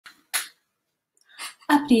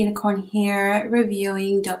Uppity Unicorn here,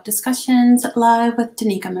 reviewing Dope Discussions live with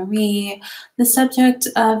Danica Marie. The subject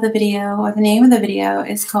of the video, or the name of the video,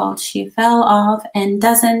 is called She Fell Off and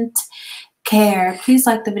Doesn't Care. Please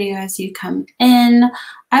like the video as you come in.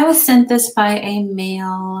 I was sent this by a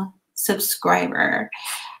male subscriber,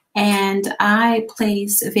 and I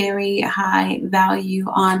place very high value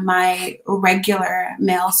on my regular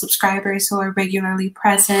male subscribers who are regularly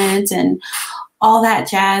present and all that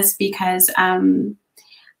jazz, because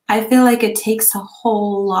I feel like it takes a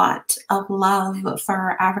whole lot of love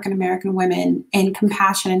for African-American women and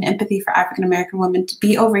compassion and empathy for African-American women to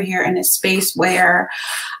be over here in a space where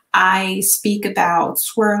I speak about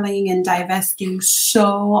swirling and divesting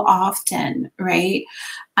so often, right?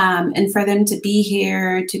 And for them to be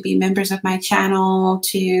here, to be members of my channel,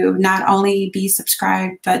 to not only be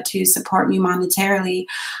subscribed, but to support me monetarily,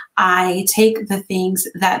 I take the things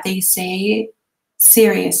that they say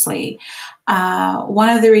seriously. One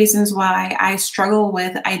of the reasons why I struggle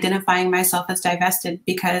with identifying myself as divested,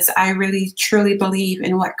 because I really truly believe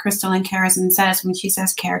in what Crystalline Karazin says when she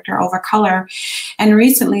says character over color. And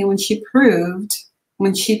recently when she proved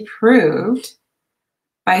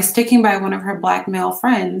by sticking by one of her Black male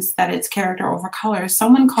friends that it's character over color,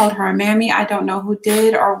 someone called her a mammy. I don't know who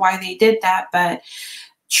did or why they did that, but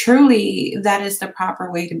truly that is the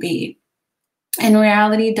proper way to be. In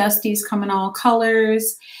reality, Dusty's come in all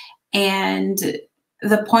colors, and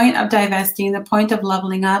the point of divesting, the point of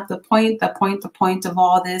leveling up, the point of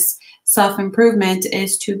all this self-improvement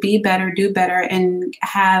is to be better, do better, and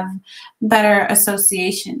have better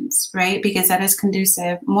associations, right? Because that is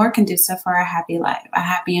more conducive for a happy life, a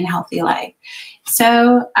happy and healthy life.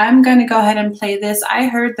 So I'm going to go ahead and play this. I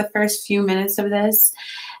heard the first few minutes of this,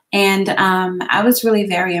 and I was really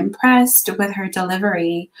very impressed with her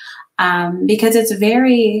delivery. Because it's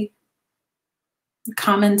very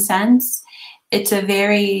common sense. It's a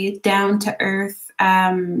very down-to-earth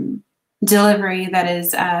delivery that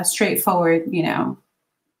is straightforward, you know,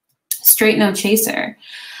 straight no chaser.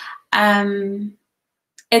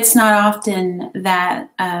 It's not often that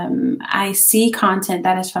I see content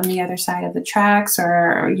that is from the other side of the tracks,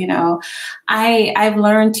 or, you know, I've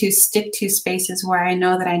learned to stick to spaces where I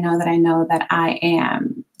know that I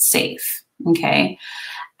am safe, okay?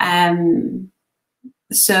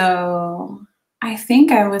 So I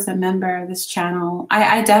think I was a member of this channel.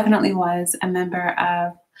 I definitely was a member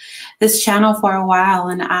of this channel for a while,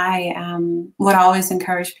 and I would always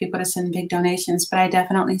encourage people to send big donations, but I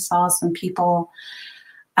definitely saw some people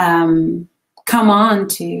come on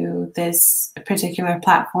to this particular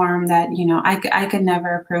platform that, you know, I could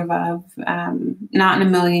never approve of, not in a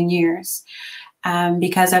million years.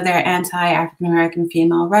 Because of their anti-African-American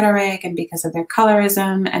female rhetoric and because of their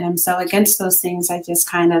colorism. And I'm so against those things. I just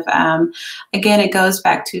kind of, again, it goes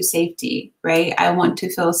back to safety, right? I want to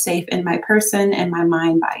feel safe in my person, in my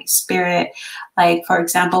mind, body, spirit. Like, for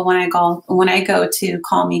example, when I go to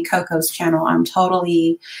Call Me Coco's channel, I'm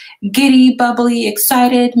totally giddy, bubbly,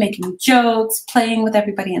 excited, making jokes, playing with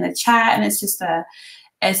everybody in the chat. And it's just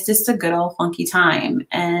a good old funky time.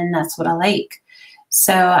 And that's what I like.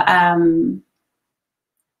 So,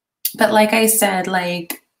 but like I said,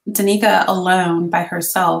 like Danica alone by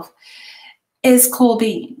herself is cool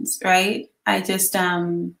beans, right? I just,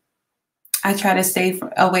 I try to stay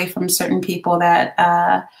away from certain people that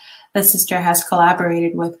the sister has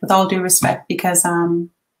collaborated with all due respect, because I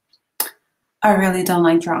really don't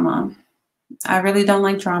like drama. I really don't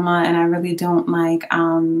like drama, and I really don't like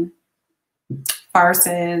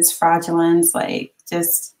farces, fraudulence, like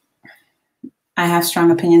just, I have strong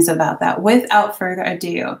opinions about that. Without further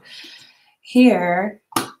ado, here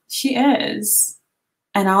she is,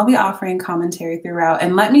 and I'll be offering commentary throughout.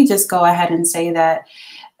 And let me just go ahead and say that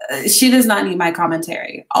she does not need my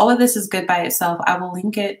commentary. All of this is good by itself. I will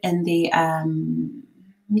link it in the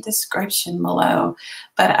description below.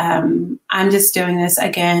 But I'm just doing this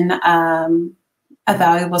again. A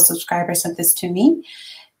valuable subscriber sent this to me,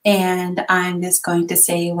 and I'm just going to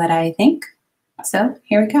say what I think. So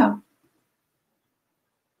here we go.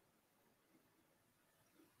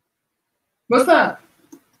 What's up?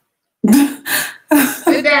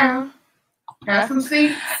 Sit down. Have some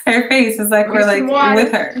seats. Her face is like we're like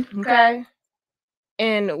with her. Okay.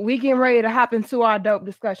 And we getting ready to hop into our dope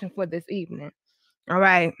discussion for this evening. All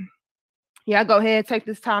right. Yeah, go ahead, take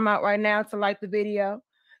this time out right now to like the video,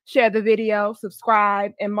 share the video,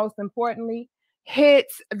 subscribe, and most importantly,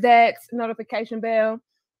 hit that notification bell.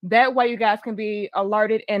 That way you guys can be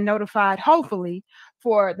alerted and notified, hopefully,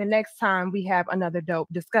 for the next time we have another dope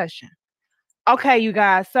discussion. Okay, you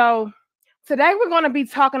guys, so today we're going to be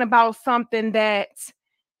talking about something that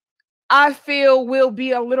I feel will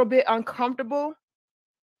be a little bit uncomfortable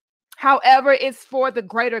However, it's for the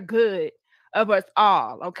greater good of us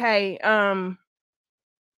all, okay?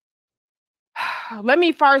 Let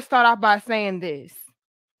me first start off by saying this.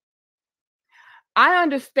 I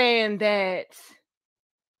understand that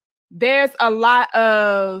there's a lot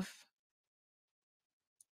of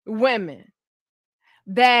women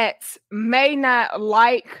that may not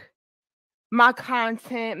like my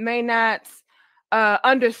content, may not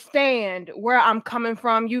understand where I'm coming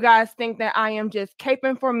from. You guys think that I am just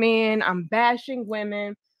caping for men, I'm bashing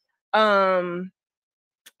women, and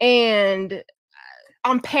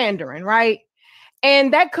I'm pandering, right?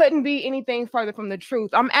 And that couldn't be anything further from the truth.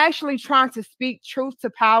 I'm actually trying to speak truth to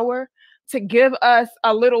power, to give us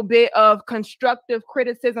a little bit of constructive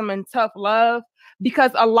criticism and tough love,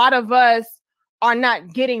 because a lot of us are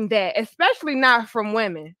not getting that, especially not from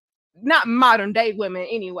women, not modern day women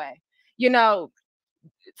anyway. You know,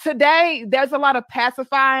 today there's a lot of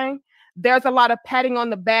pacifying, there's a lot of patting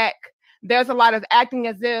on the back, there's a lot of acting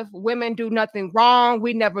as if women do nothing wrong,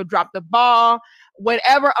 we never drop the ball.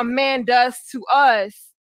 Whatever a man does to us.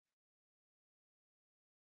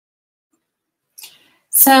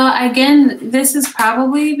 So again, this is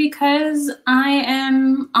probably because I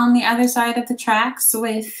am on the other side of the tracks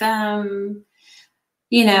with,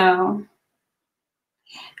 you know,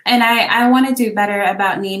 and I want to do better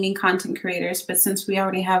about naming content creators, but since we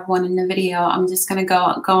already have one in the video, I'm just going to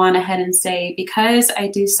go on ahead and say, because I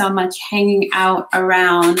do so much hanging out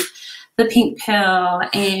around the pink pill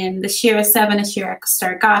and the Shira 7, a Shira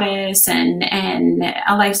Star Goddess, and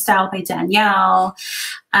a lifestyle by Danielle,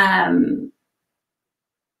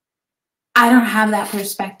 I don't have that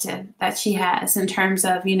perspective that she has in terms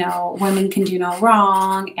of, you know, women can do no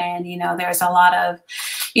wrong. And, you know, there's a lot of,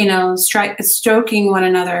 you know, stroking one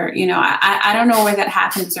another. You know, I don't know where that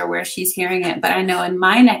happens or where she's hearing it, but I know in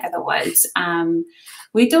my neck of the woods,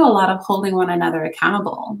 we do a lot of holding one another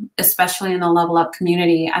accountable, especially in the Level Up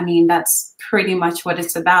community. I mean, that's pretty much what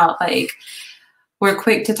it's about. Like, we're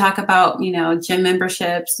quick to talk about, you know, gym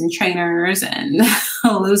memberships and trainers and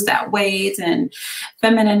lose that weight and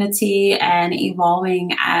femininity and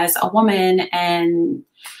evolving as a woman, and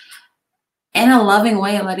in a loving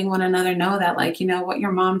way, letting one another know that, like, you know, what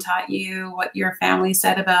your mom taught you, what your family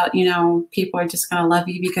said about, you know, people are just going to love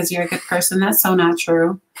you because you're a good person. That's so not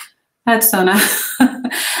true. That's so not,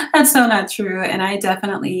 that's so not true. And I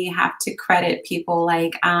definitely have to credit people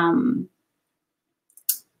like,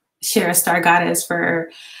 Shira Star Goddess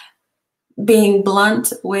for being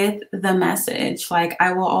blunt with the message. Like,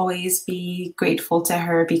 I will always be grateful to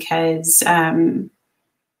her because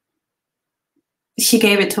she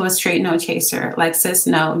gave it to a straight no chaser. Like, sis,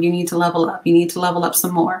 no, you need to level up. You need to level up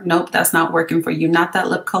some more. Nope, that's not working for you. Not that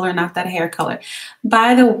lip color, not that hair color.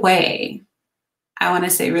 By the way, I want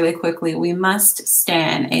to say really quickly, we must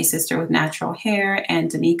stand a sister with natural hair,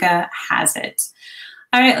 and Danica has it.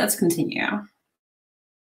 All right, let's continue.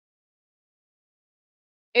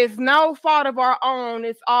 It's no fault of our own.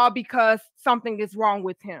 It's all because something is wrong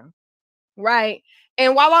with him, right?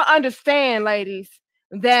 And while I understand, ladies,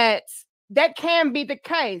 that can be the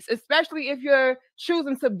case, especially if you're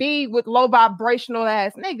choosing to be with low vibrational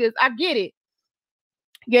ass niggas, I get it.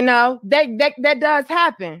 You know, that does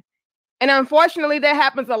happen. And unfortunately, that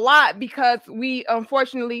happens a lot because we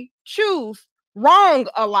unfortunately choose wrong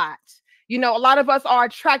a lot. You know, a lot of us are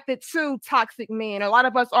attracted to toxic men. A lot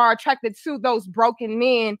of us are attracted to those broken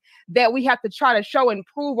men that we have to try to show and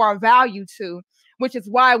prove our value to, which is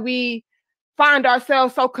why we find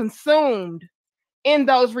ourselves so consumed in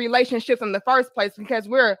those relationships in the first place, because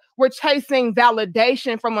we're chasing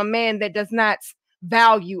validation from a man that does not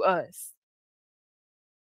value us.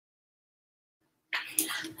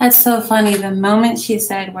 That's so funny. The moment she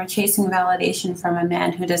said we're chasing validation from a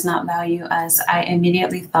man who does not value us, I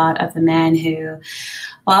immediately thought of the man who,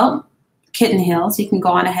 well, Kitten Hills. You can go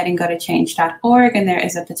on ahead and go to change.org, and there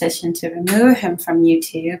is a petition to remove him from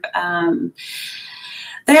YouTube.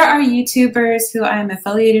 There are YouTubers who I'm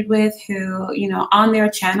affiliated with who, you know, on their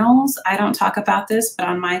channels, I don't talk about this, but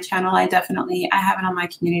on my channel, I have it on my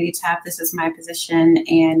community tab. This is my position,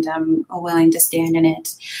 and I'm willing to stand in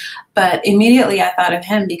it. But immediately I thought of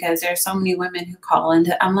him because there are so many women who call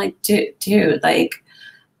into, I'm like, dude, like,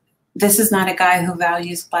 this is not a guy who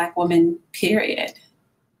values Black women, period.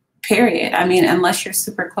 I mean, unless you're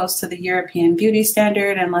super close to the European beauty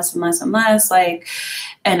standard, unless, like,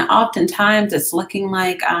 and oftentimes it's looking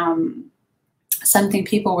like something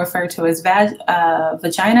people refer to as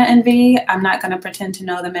vagina envy. I'm not going to pretend to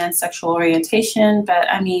know the man's sexual orientation, but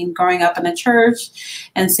I mean, growing up in the church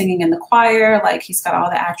and singing in the choir, like, he's got all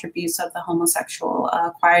the attributes of the homosexual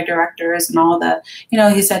choir directors and all the, you know,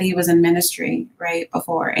 he said he was in ministry right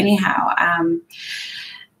before. Anyhow,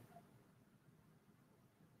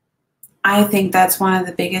 I think that's one of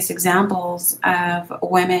the biggest examples of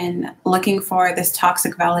women looking for this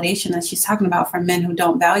toxic validation that she's talking about from men who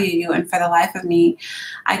don't value you. And for the life of me,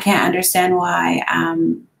 I can't understand why.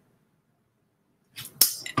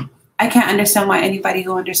 I can't understand why anybody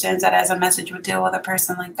who understands that as a message would deal with a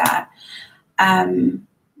person like that.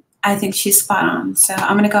 I think she's spot on. So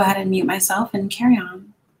I'm going to go ahead and mute myself and carry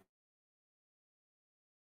on.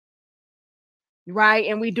 Right.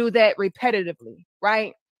 And we do that repetitively.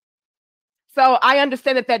 Right. So I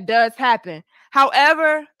understand that that does happen.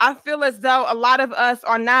 However, I feel as though a lot of us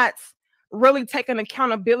are not really taking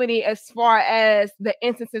accountability as far as the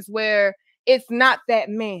instances where it's not that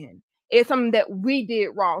man. It's something that we did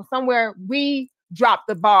wrong, somewhere we dropped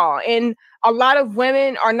the ball. And a lot of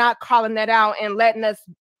women are not calling that out and letting us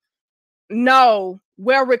know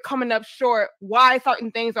where we're coming up short, why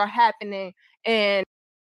certain things are happening. And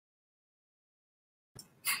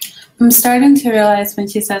I'm starting to realize when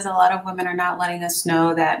she says a lot of women are not letting us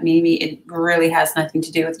know that maybe it really has nothing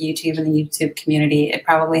to do with YouTube and the YouTube community. It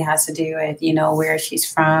probably has to do with, you know, where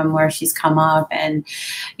she's from, where she's come up, and,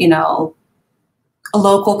 you know,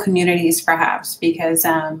 local communities perhaps, because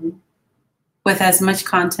with as much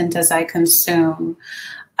content as I consume,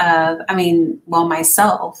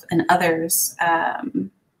 myself and others,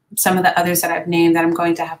 some of the others that I've named that I'm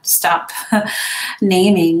going to have to stop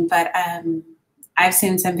naming, but I've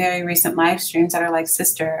seen some very recent live streams that are like,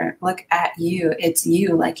 sister, look at you. It's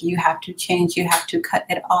you. Like, you have to change. You have to cut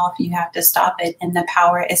it off. You have to stop it. And the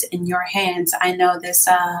power is in your hands. I know this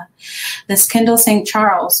Kendall St.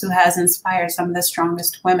 Charles, who has inspired some of the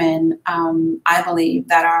strongest women, I believe,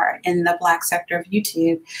 that are in the Black sector of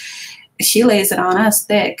YouTube. She lays it on us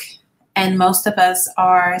thick. And most of us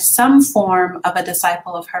are some form of a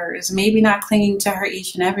disciple of hers, maybe not clinging to her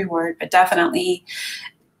each and every word, but definitely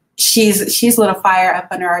she's lit a fire up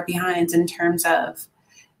under our behinds in terms of,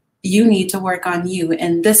 you need to work on you.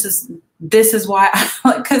 And this is why,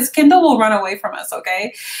 because Kendall will run away from us.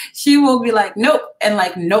 Okay. She will be like, nope. And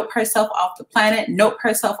like, nope herself off the planet, nope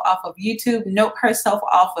herself off of YouTube, nope herself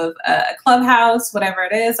off of a Clubhouse, whatever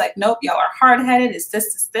it is. Like, nope, y'all are hard-headed. It's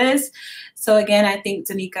this. So again, I think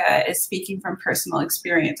Danica is speaking from personal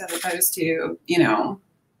experience as opposed to, you know,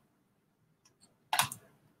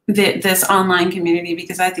 this online community,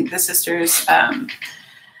 because I think the sisters that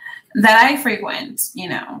I frequent, you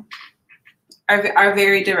know, are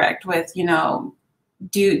very direct with, you know,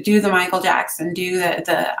 do the Michael Jackson, do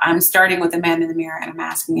the I'm starting with the man in the mirror and I'm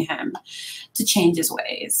asking him to change his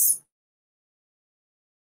ways.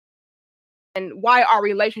 And why our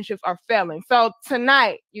relationships are failing. So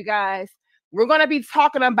tonight, you guys, we're going to be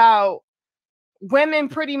talking about women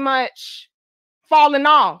pretty much falling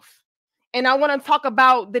off. And I want to talk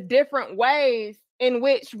about the different ways in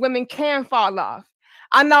which women can fall off.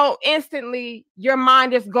 I know instantly your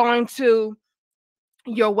mind is going to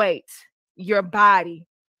your weight, your body,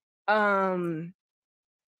 how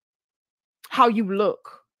you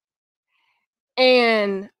look.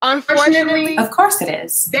 And unfortunately, of course it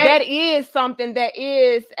is. That is something that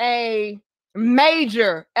is a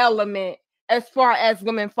major element as far as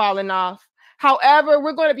women falling off. However,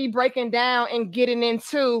 we're going to be breaking down and getting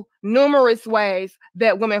into numerous ways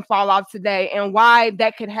that women fall off today and why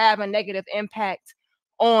that could have a negative impact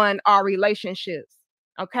on our relationships.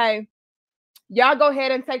 Okay. Y'all go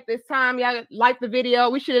ahead and take this time. Y'all like the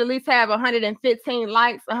video. We should at least have 115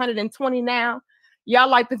 likes, 120 now. Y'all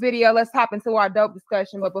like the video. Let's hop into our dope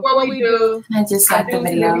discussion. But before we do, I just like the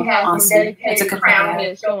video. We have awesome. Some dedicated It's a good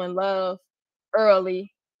video. Showing love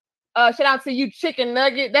early. Shout out to you, Chicken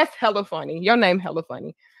Nugget. That's hella funny. Your name hella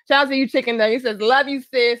funny. Shout out to you, Chicken Nugget. It says, love you,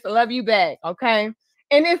 sis. Love you back. Okay.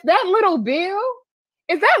 And is that little Bill?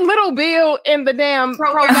 Is that little Bill in the damn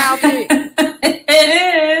profile pic?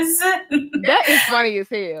 It is. That is funny as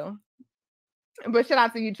hell. But shout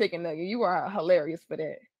out to you, Chicken Nugget. You are hilarious for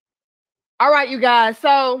that. All right, you guys.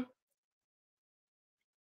 So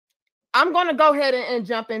I'm going to go ahead and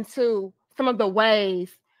jump into some of the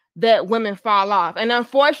ways that women fall off. And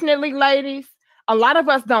unfortunately, ladies, a lot of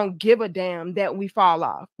us don't give a damn that we fall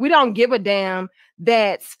off. We don't give a damn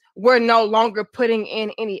that we're no longer putting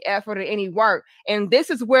in any effort or any work. And this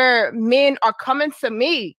is where men are coming to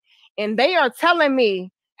me and they are telling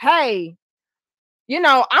me, hey, you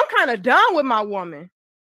know, I'm kind of done with my woman.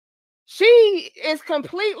 She is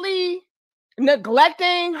completely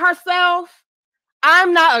neglecting herself.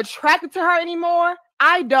 I'm not attracted to her anymore.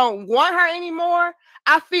 I don't want her anymore.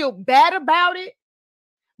 I feel bad about it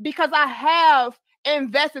because I have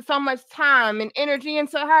invested so much time and energy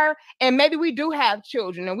into her. And maybe we do have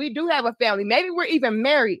children and we do have a family. Maybe we're even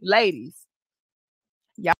married, ladies.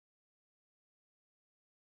 Yeah.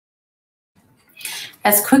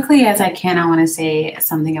 As quickly as I can, I want to say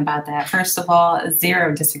something about that. First of all,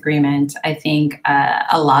 zero disagreement. I think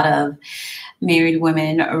a lot of married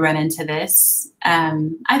women run into this.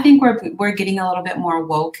 I think we're getting a little bit more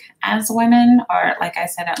woke as women, or like I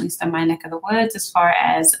said, at least in my neck of the woods, as far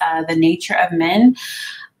as the nature of men.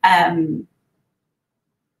 I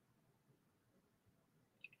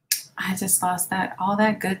just lost all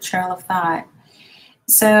that good trail of thought.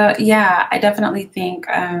 So yeah, I definitely think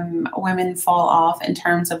women fall off in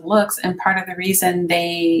terms of looks, and part of the reason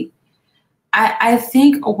I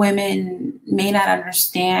think women may not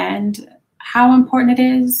understand how important it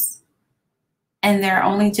is, and they're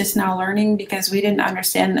only just now learning because we didn't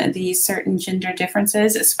understand these certain gender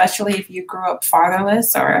differences, especially if you grew up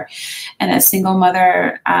fatherless or in a single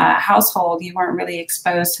mother household. You weren't really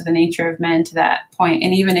exposed to the nature of men to that point.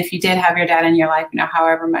 And even if you did have your dad in your life,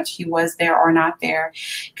 however much he was there or not there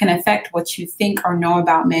can affect what you think or know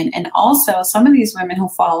about men. And also some of these women who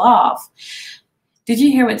fall off, did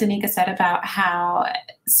you hear what Danica said about how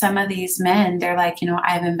some of these men, they're like,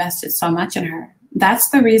 I've invested so much in her. That's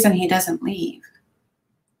the reason he doesn't leave.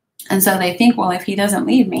 And so they think, well, if he doesn't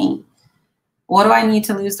leave me, what do I need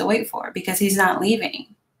to lose the weight for? Because he's not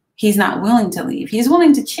leaving. He's not willing to leave. He's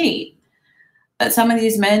willing to cheat. But some of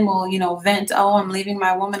these men will, vent, oh, I'm leaving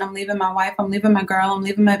my woman, I'm leaving my wife, I'm leaving my girl, I'm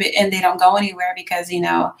leaving my baby, and they don't go anywhere because,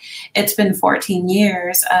 it's been 14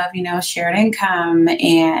 years of, shared income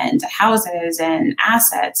and houses and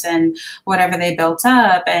assets and whatever they built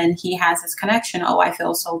up. And he has this connection. Oh, I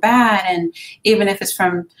feel so bad. And even if it's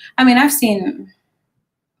from, I've seen,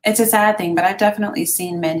 it's a sad thing, but I've definitely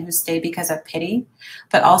seen men who stay because of pity,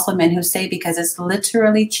 but also men who stay because it's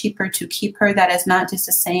literally cheaper to keep her. That is not just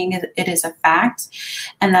a saying, it is a fact.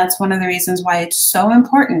 And that's one of the reasons why it's so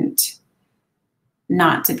important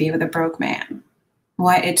not to be with a broke man.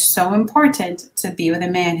 Why it's so important to be with a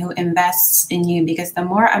man who invests in you, because the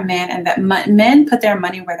more a man, and that men put their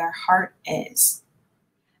money where their heart is.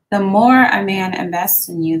 The more a man invests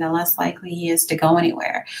in you, the less likely he is to go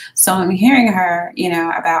anywhere. So I'm hearing her,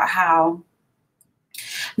 about how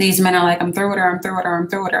these men are like, I'm through with her, I'm through with her, I'm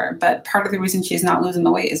through with her. But part of the reason she's not losing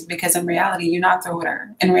the weight is because in reality, you're not through with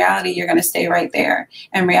her. In reality, you're going to stay right there.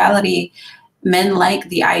 In reality, men like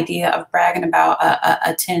the idea of bragging about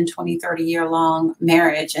a 10, 20, 30-year long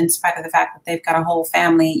marriage, in spite of the fact that they've got a whole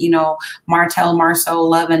family, Martell, Marceau,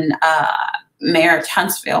 Lovin, Mayor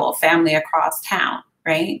Huntsville family across town.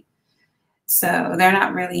 Right? So they're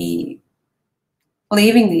not really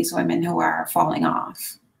leaving these women who are falling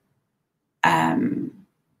off. Maybe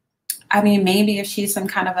if she's some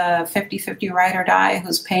kind of a 50-50 ride or die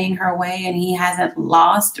who's paying her way and he hasn't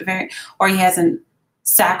or he hasn't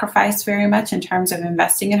sacrificed very much in terms of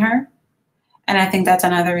investing in her. And I think that's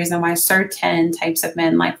another reason why certain types of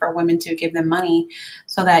men like for women to give them money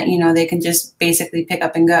so that, they can just basically pick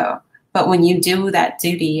up and go. But when you do that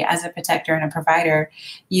duty as a protector and a provider,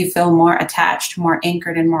 you feel more attached, more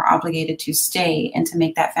anchored, and more obligated to stay and to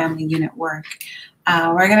make that family unit work.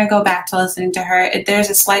 We're going to go back to listening to her. There's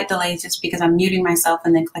a slight delay just because I'm muting myself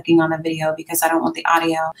and then clicking on the video because I don't want the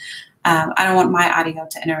audio. I don't want my audio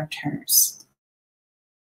to interrupt hers.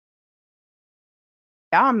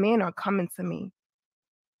 Y'all men are coming to me.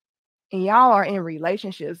 And y'all are in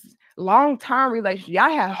relationships, long-term relationships.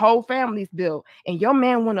 Y'all have whole families built, and your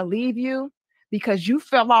man want to leave you because you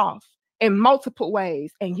fell off in multiple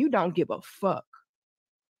ways, and you don't give a fuck.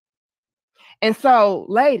 And so,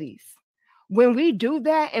 ladies, when we do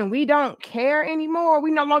that and we don't care anymore,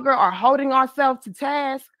 we no longer are holding ourselves to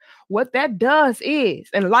task. What that does is,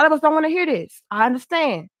 and a lot of us don't want to hear this, I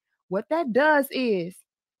understand. What that does is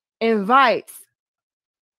invites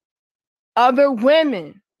other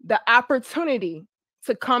women the opportunity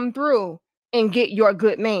to come through and get your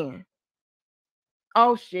good man.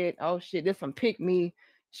 Oh shit, there's some pick me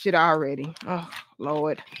shit already. Oh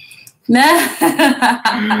Lord. But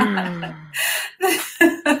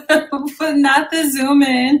not the zoom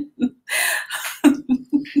in.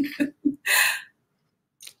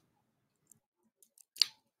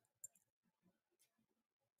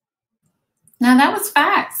 Now that was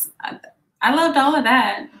facts. I loved all of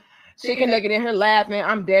that. Chicken nugget in here laughing.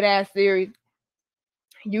 I'm dead ass serious.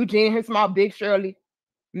 Eugene in here small big Shirley.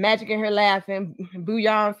 Magic in here laughing.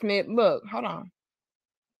 Bouillon Smith. Look, hold on.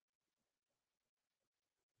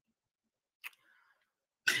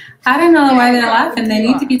 I don't know why they're laughing. They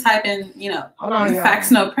need to be typing, hold on, fax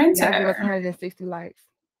no printer. Yeah, give us 160 likes.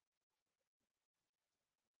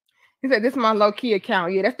 He said, this is my low-key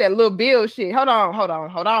account. Yeah, that's that little bill shit. Hold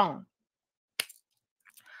on.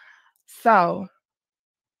 So,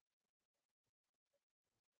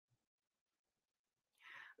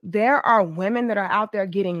 there are women that are out there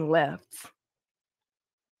getting left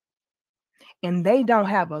and they don't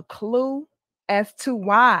have a clue as to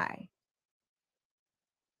why.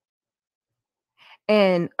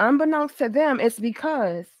 And unbeknownst to them, it's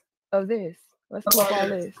because of this. Let's click all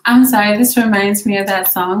this. I'm sorry, this reminds me of that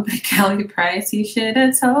song by Kelly Price. You should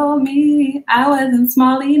have told me I wasn't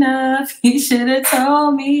small enough. You should have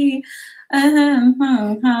told me.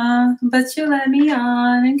 But you let me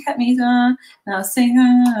on and kept me on. And I was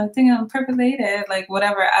singing, I think I'm percolated, like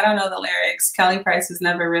whatever. I don't know the lyrics. Kelly Price is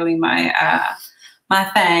never really my my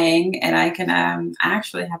thing, and I can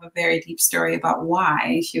actually have a very deep story about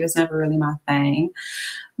why she was never really my thing.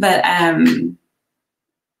 But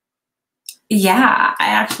yeah, I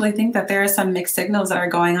actually think that there are some mixed signals that are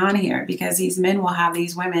going on here, because these men will have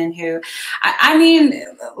these women who, I mean,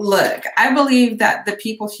 look, I believe that the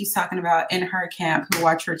people she's talking about in her camp who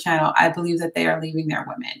watch her channel, I believe that they are leaving their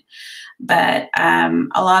women. But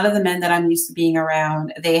a lot of the men that I'm used to being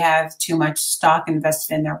around, they have too much stock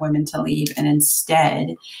invested in their women to leave. And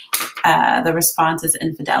instead, the response is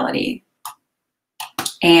infidelity.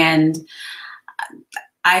 And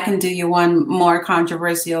I can do you one more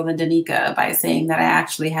controversial than Danica by saying that I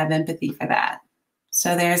actually have empathy for that.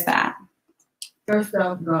 So there's that. First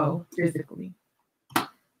off, go physically.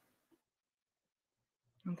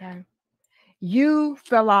 Okay. You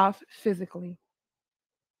fell off physically.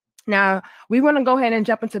 Now, we want to go ahead and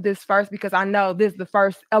jump into this first, because I know this is the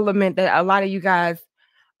first element that a lot of you guys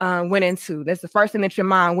went into. That's the first thing that your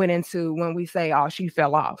mind went into when we say, oh, she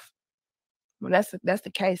fell off. Well, that's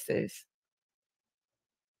the case, sis.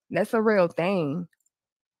 That's a real thing.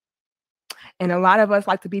 And a lot of us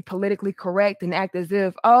like to be politically correct and act as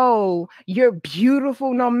if, oh, you're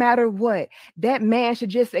beautiful no matter what. That man should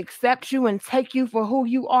just accept you and take you for who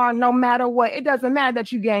you are no matter what. It doesn't matter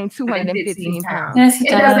that you gained 215 pounds. Yes, it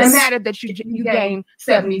doesn't matter that you gained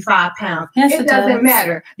 75 pounds. Yes, it doesn't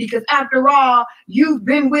matter, because after all, you've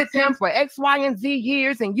been with him for X, Y, and Z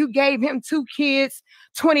years, and you gave him 2 kids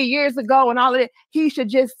 20 years ago and all of it. He should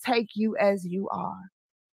just take you as you are.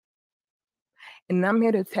 And I'm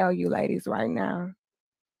here to tell you, ladies, right now,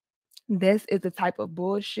 this is the type of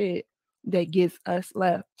bullshit that gets us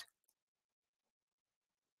left.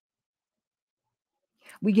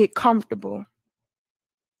 We get comfortable.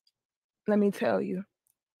 Let me tell you,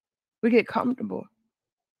 we get comfortable.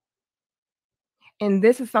 And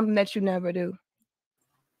this is something that you never do.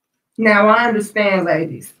 Now, I understand,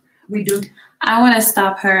 ladies. We do. I want to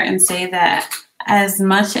stop her and say that as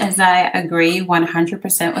much as I agree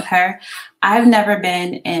 100% with her, I've never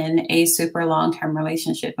been in a super long-term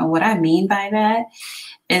relationship. And what I mean by that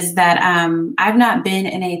is that I've not been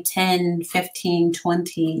in a 10, 15,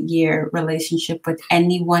 20-year relationship with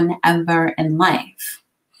anyone ever in life.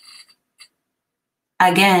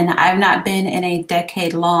 Again, I've not been in a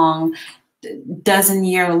decade-long,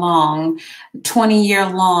 dozen-year-long,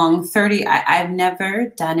 20-year-long, 30. I've never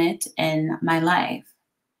done it in my life.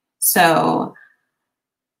 So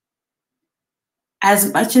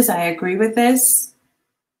as much as I agree with this,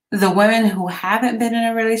 the women who haven't been in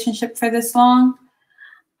a relationship for this long,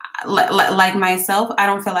 like myself, I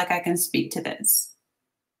don't feel like I can speak to this.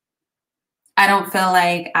 I don't feel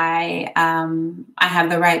like I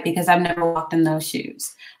have the right, because I've never walked in those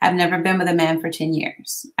shoes. I've never been with a man for 10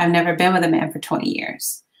 years. I've never been with a man for 20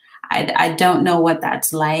 years. I don't know what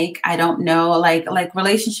that's like. I don't know, like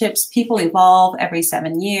relationships, people evolve every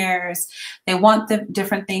 7 years. They want the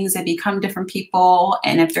different things. They become different people.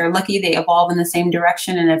 And if they're lucky, they evolve in the same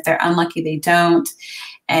direction. And if they're unlucky, they don't.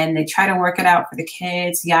 And they try to work it out for the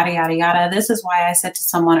kids, yada, yada, yada. This is why I said to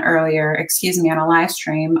someone earlier, excuse me, on a live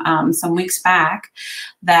stream some weeks back,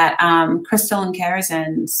 that Crystalline,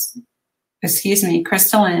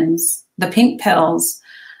 the pink pills,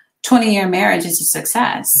 20-year marriage is a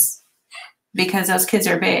success. Because those kids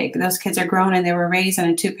are big. Those kids are grown, and they were raised in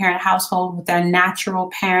a 2-parent household with their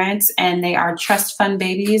natural parents, and they are trust fund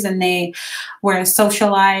babies, and they were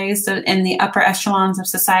socialized in the upper echelons of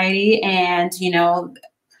society. And, you know,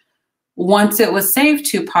 once it was safe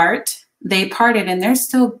to part, they parted, and they're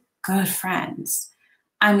still good friends.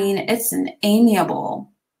 I mean, it's an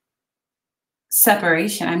amiable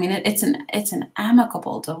separation. I mean, it's an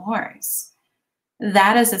amicable divorce.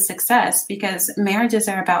 That is a success, because marriages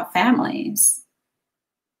are about families.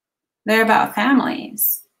 They're about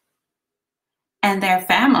families. And their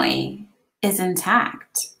family is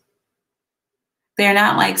intact. They're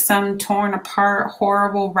not like some torn apart,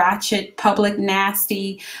 horrible, ratchet, public,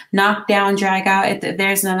 nasty, knock down, drag out.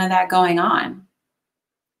 There's none of that going on.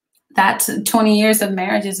 That's 20 years of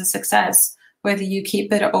marriage is a success, whether you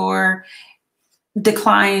keep it or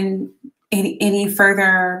decline any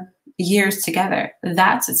further years together.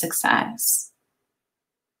 That's a success.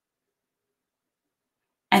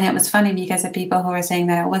 And it was funny because the people who were saying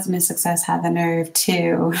that it wasn't a success had the nerve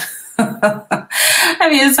to. I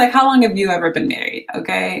mean, it's like, how long have you ever been married?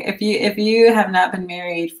 Okay. If you have not been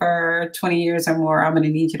married for 20 years or more, I'm going to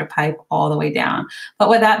need you to pipe all the way down. But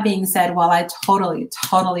with that being said, while I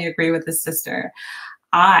totally agree with this sister,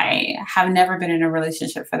 I have never been in a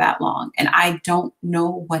relationship for that long. And I don't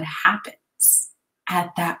know what happens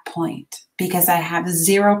at that point because I have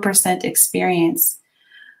 0% experience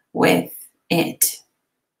with it.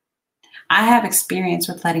 I have experience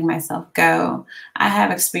with letting myself go. I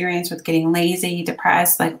have experience with getting lazy,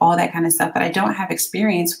 depressed, like all that kind of stuff, but I don't have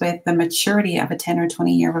experience with the maturity of a 10 or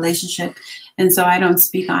 20-year relationship. And so I don't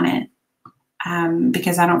speak on it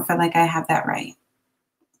because I don't feel like I have that right.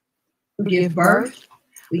 We give birth,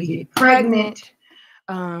 we get pregnant,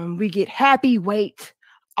 we get happy weight,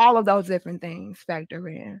 all of those different things factor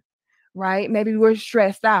in, right? Maybe we're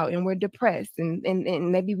stressed out and we're depressed and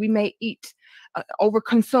maybe we may eat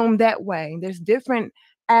overconsume that way. There's different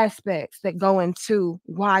aspects that go into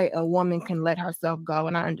why a woman can let herself go,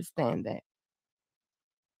 and I understand that.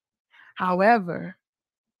 However,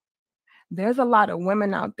 there's a lot of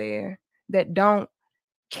women out there that don't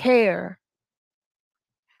care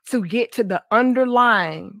to get to the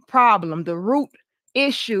underlying problem, the root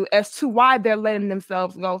issue as to why they're letting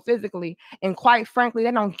themselves go physically. And quite frankly,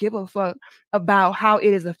 they don't give a fuck about how it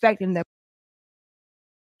is affecting them.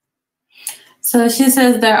 So she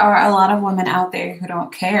says there are a lot of women out there who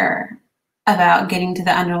don't care about getting to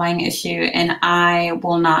the underlying issue, and I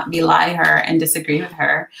will not belie her and disagree with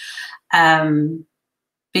her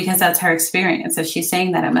because that's her experience. If she's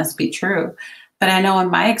saying that, it must be true. But I know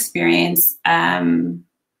in my experience,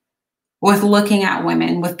 with looking at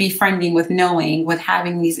women, with befriending, with knowing, with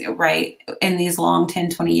having these, right, in these long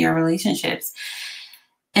 10, 20-year relationships,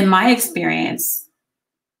 in my experience,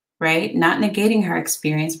 right, not negating her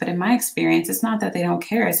experience, but in my experience, it's not that they don't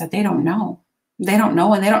care, it's that they don't know. They don't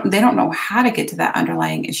know, and they don't know how to get to that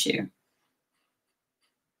underlying issue.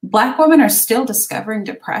 Black women are still discovering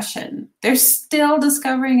depression. They're still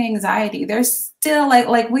discovering anxiety. They're still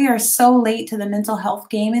like we are so late to the mental health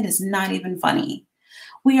game. It is not even funny.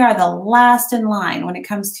 We are the last in line when it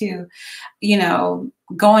comes to, you know,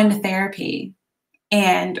 going to therapy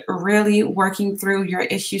and really working through your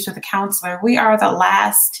issues with a counselor. We are the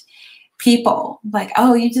last people. Like,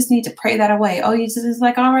 oh, you just need to pray that away. Oh, you just is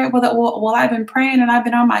like, all right, well, I've been praying and I've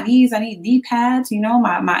been on my knees. I need knee pads. You know,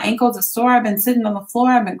 my ankles are sore. I've been sitting on the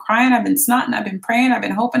floor. I've been crying. I've been snotting. I've been praying. I've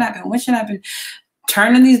been hoping. I've been wishing. I've been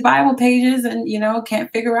turning these Bible pages and, you know,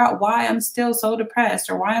 can't figure out why I'm still so depressed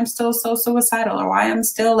or why I'm still so suicidal or why I'm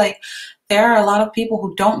still like, there are a lot of people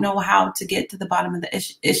who don't know how to get to the bottom of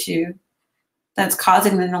the issue that's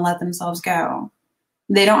causing them to let themselves go.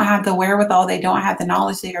 They don't have the wherewithal. They don't have the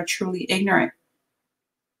knowledge. They are truly ignorant.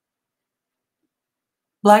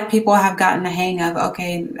 Black people have gotten the hang of,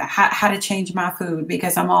 okay, how to change my food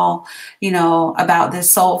because I'm all, you know, about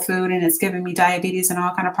this soul food and it's giving me diabetes and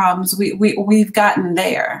all kind of problems. We've gotten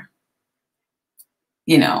there,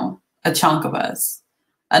 you know, a chunk of us,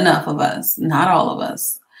 enough of us, not all of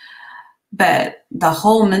us. But the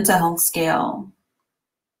whole mental health scale,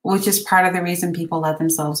 which is part of the reason people let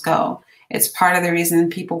themselves go. It's part of the reason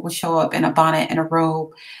people will show up in a bonnet and a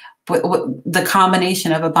robe, with the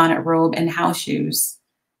combination of a bonnet, robe, and house shoes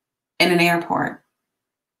in an airport.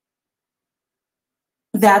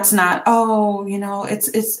 That's not, oh, you know,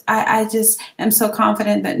 I just am so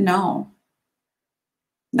confident that no,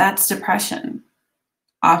 that's depression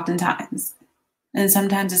oftentimes. And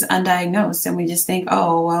sometimes it's undiagnosed and we just think,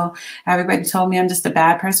 oh, well, everybody told me I'm just a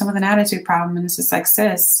bad person with an attitude problem. And it's just like,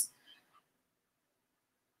 sis,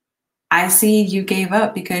 I see you gave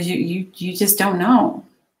up because you just don't know.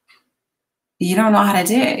 You don't know how to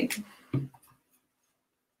dig.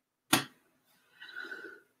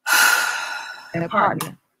 And a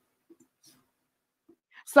partner.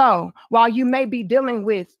 So while you may be dealing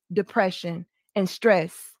with depression and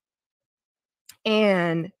stress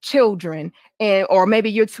and children, and or maybe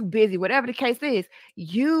you're too busy, whatever the case is,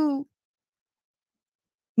 you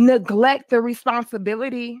neglect the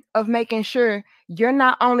responsibility of making sure you're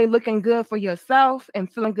not only looking good for yourself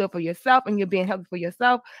and feeling good for yourself and you're being healthy for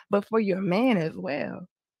yourself, but for your man as well.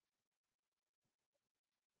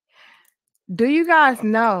 Do you guys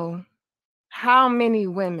know how many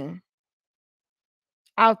women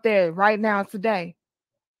out there right now today,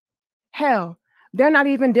 hell, they're not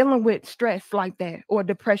even dealing with stress like that or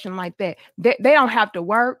depression like that. They don't have to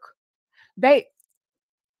work. They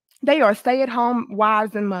are stay-at-home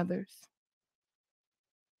wives and mothers.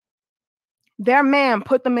 Their man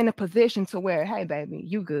put them in a position to where, hey, baby,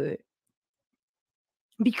 you good.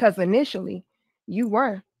 Because initially you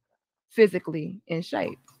were. physically in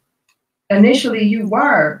shape. Initially, you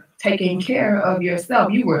were taking care of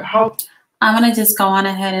yourself. You were helping. I'm gonna just go on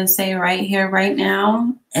ahead and say right here, right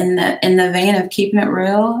now, in the vein of keeping it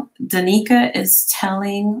real, Danica is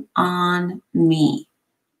telling on me.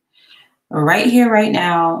 Right here, right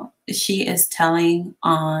now, she is telling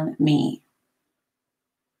on me.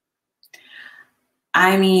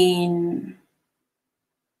 I mean,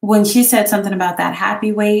 when she said something about that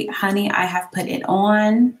happy weight, honey, I have put it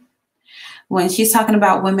on. When she's talking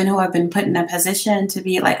about women who have been put in a position to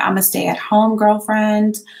be like, I'm a stay-at-home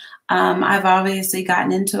girlfriend. I've obviously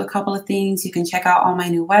gotten into a couple of things. You can check out all my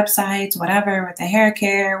new websites, whatever, with the hair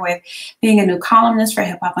care, with being a new columnist for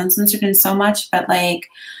Hip Hop Uncensored and so much. But like,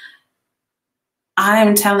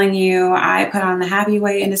 I'm telling you, I put on the happy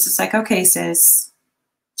weight and it's just like, okay, sis,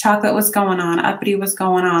 chocolate, what's going on? Uppity, what's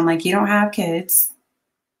going on? Like, you don't have kids.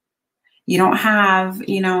 You don't have,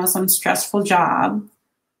 you know, some stressful job.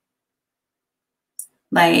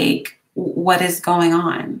 Like, what is going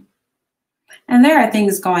on? And there are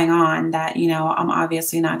things going on that, you know, I'm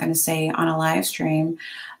obviously not going to say on a live stream.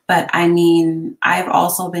 But I mean, I've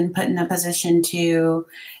also been put in a position to,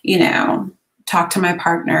 you know, talk to my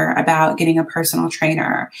partner about getting a personal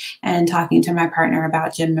trainer, and talking to my partner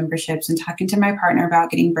about gym memberships, and talking to my partner about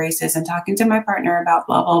getting braces, and talking to my partner about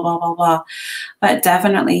blah, blah, blah, blah, blah. But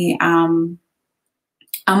definitely, I'm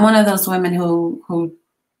one of those women who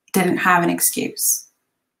didn't have an excuse.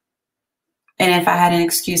 And if I had an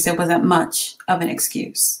excuse, it wasn't much of an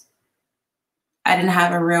excuse. I didn't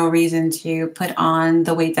have a real reason to put on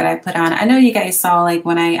the weight that I put on. I know you guys saw like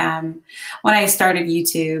when I started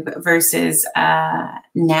YouTube versus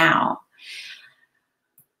now.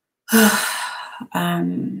 I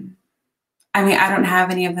mean, I don't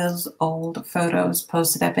have any of those old photos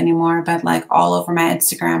posted up anymore, but like all over my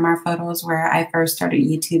Instagram are photos where I first started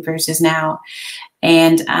YouTube versus now.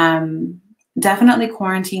 And definitely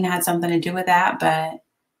quarantine had something to do with that. But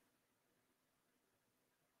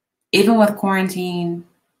even with quarantine,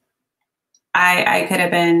 I could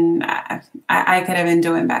have been, I could have been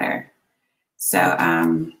doing better. So,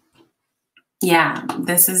 yeah,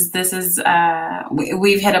 this is,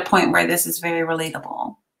 we've hit a point where this is very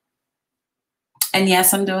relatable. And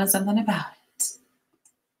yes, I'm doing something about it.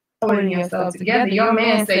 Putting yourself together. Your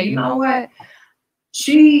man say, you know what?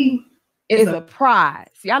 She is a prize.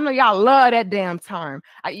 Y'all know y'all love that damn term.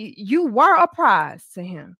 You were a prize to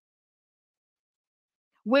him.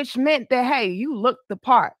 Which meant that, hey, you looked the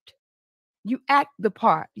part. You act the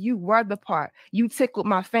part. You were the part. You tickled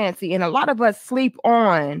my fancy. And a lot of us sleep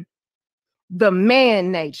on the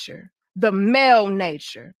man nature, the male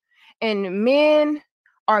nature. And men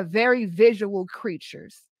are very visual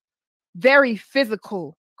creatures, very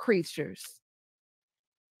physical creatures.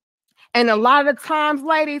 And a lot of the times,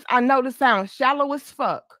 ladies, I know this sounds shallow as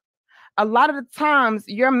fuck. A lot of the times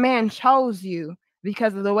your man chose you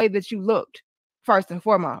because of the way that you looked, first and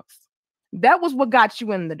foremost. That was what got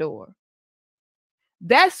you in the door.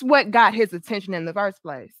 That's what got his attention in the first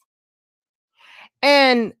place.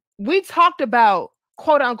 And we talked about,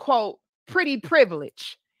 quote unquote, pretty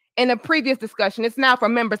privilege in a previous discussion. It's now for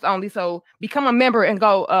members only, so become a member and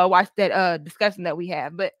go watch that discussion that we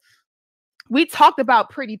have. But we talked about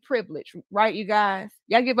pretty privilege, right, you guys?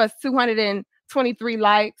 Y'all give us 223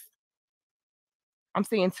 likes. I'm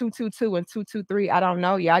seeing 222 and 223. I don't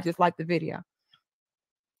know. Yeah, I just like the video.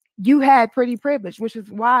 You had pretty privilege, which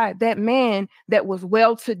is why that man that was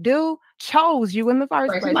well-to-do chose you in the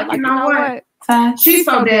first place. Like, you know what? She's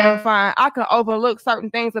so damn fine. I can overlook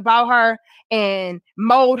certain things about her and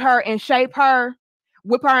mold her and shape her,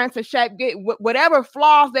 whip her into shape, get whatever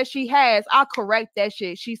flaws that she has. I'll correct that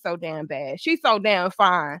shit. She's so damn bad. She's so damn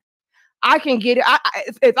fine. I can get it.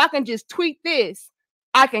 If I can just tweak this,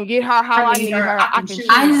 I can get her how I need her. I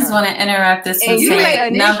just want to interrupt this and say,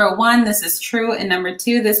 number one, this is true. And number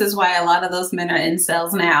two, this is why a lot of those men are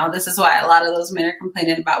incels now. This is why a lot of those men are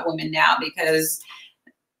complaining about women now, because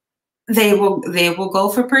they will go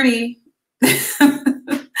for pretty.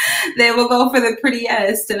 They will go for the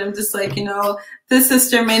prettiest. And I'm just like, you know, this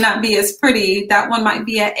sister may not be as pretty. That one might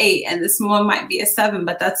be an 8 and this one might be a 7,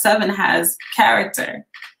 but that 7 has character.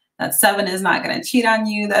 That 7 is not going to cheat on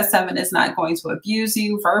you. That 7 is not going to abuse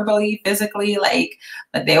you verbally, physically, like,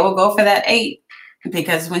 but they will go for that 8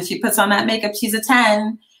 because when she puts on that makeup, she's a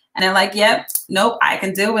 10 and they're like, yep, nope, I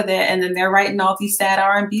can deal with it. And then they're writing all these sad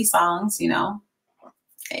R&B songs, you know.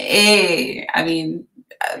 Hey, I mean,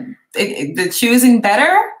 the choosing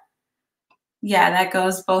better. Yeah, that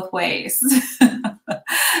goes both ways.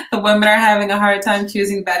 The women are having a hard time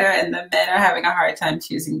choosing better and the men are having a hard time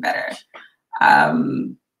choosing better.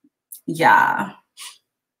 Yeah.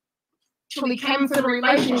 actually came into the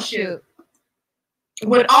relationship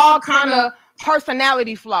with all kind of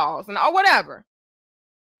personality flaws and or whatever,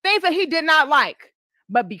 things that he did not like.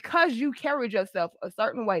 But because you carried yourself a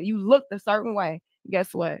certain way, you looked a certain way,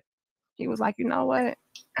 guess what? He was like, you know what?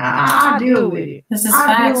 I'll deal with it. This is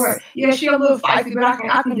facts. Yeah, she a little feisty, but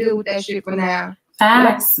I can deal with that shit for now.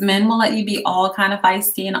 Facts. Men will let you be all kind of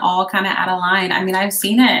feisty and all kind of out of line. I mean, I've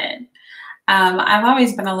seen it. I've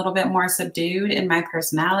always been a little bit more subdued in my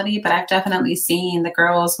personality, but I've definitely seen the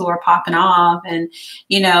girls who are popping off. And,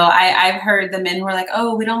 you know, I've heard the men who are like,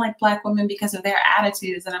 oh, we don't like Black women because of their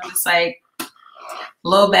attitudes. And I'm just like,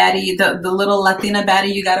 little baddie, the little Latina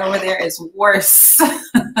baddie you got over there is worse.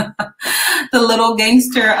 The little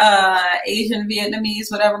gangster Asian,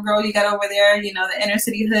 Vietnamese, whatever girl you got over there, you know, the inner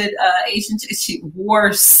city hood Asian, she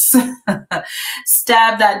worse.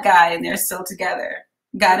 Stab that guy and they're still together.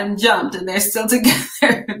 Got him jumped and they're still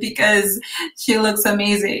together because she looks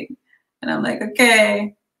amazing. And I'm like,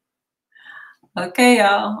 okay,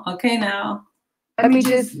 y'all, okay now. Let me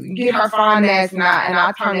just get her fine ass and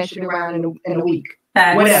I'll turn that shit around in a week.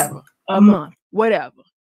 Facts. Whatever. A month. Whatever.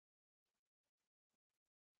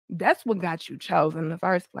 That's what got you chosen in the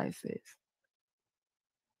first place is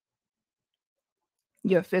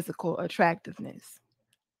your physical attractiveness.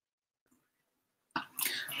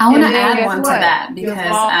 I want to add one to that because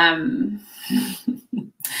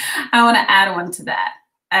I want to add one to that.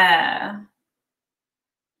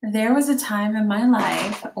 There was a time in my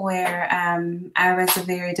life where I was a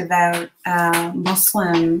very devout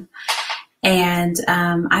Muslim, and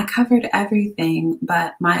I covered everything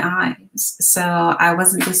but my eyes. So I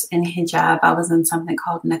wasn't just in hijab, I was in something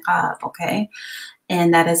called niqab, okay?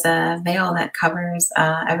 And that is a veil that covers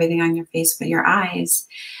everything on your face but your eyes.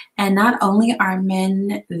 And not only are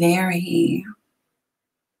men very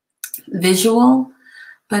visual,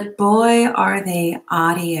 but boy, are they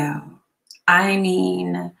audio. I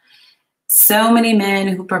mean, so many men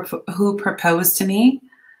who proposed to me,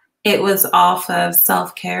 it was off of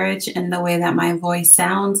self-carriage and the way that my voice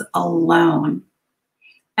sounds alone.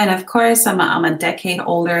 And of course, I'm a decade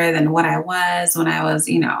older than what I was when I was,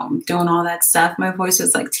 you know, doing all that stuff. My voice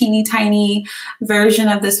was like teeny tiny version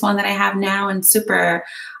of this one that I have now and super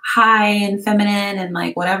high and feminine and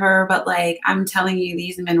like whatever. But like, I'm telling you,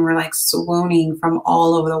 these men were like swooning from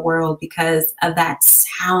all over the world because of that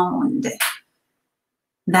sound.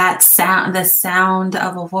 That sound, the sound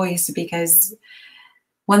of a voice, because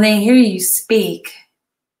when they hear you speak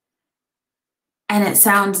and it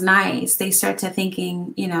sounds nice, they start to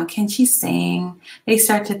thinking, you know, can she sing? They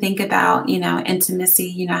start to think about, you know, intimacy,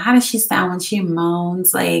 you know, how does she sound when she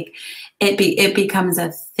moans? Like it becomes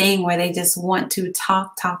a thing where they just want to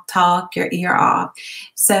talk your ear off.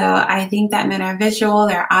 So I think that men are visual,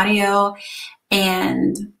 they're audio.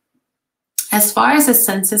 And as far as the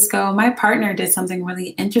senses go, my partner did something really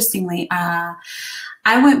interestingly.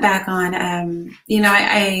 I went back on, you know,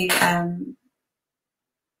 I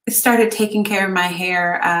started taking care of my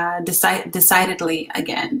hair decidedly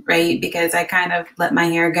again, right? Because I kind of let my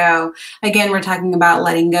hair go. Again, we're talking about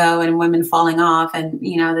letting go and women falling off. And,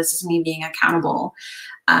 you know, this is me being accountable.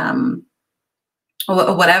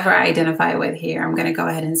 Whatever I identify with here, I'm going to go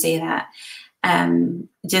ahead and say that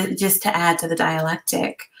just to add to the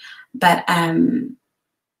dialectic. But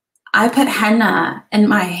I put henna in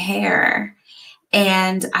my hair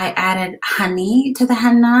and I added honey to the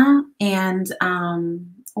henna and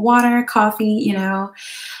water, coffee, you know,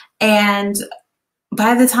 and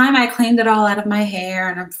by the time I cleaned it all out of my hair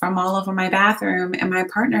and from all over my bathroom and my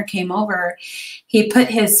partner came over, he put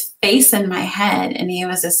his face in my head and he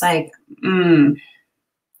was just like, And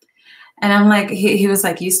I'm like, he was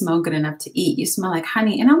like, you smell good enough to eat. You smell like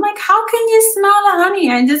honey. And I'm like, how can you smell the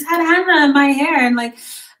honey? I just had henna in my hair. And like,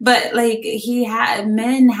 but like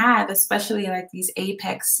men have, especially like these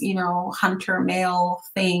apex, you know, hunter male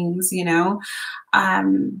things, you know,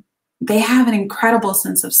 they have an incredible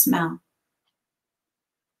sense of smell.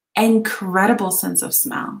 Incredible sense of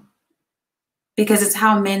smell. Because it's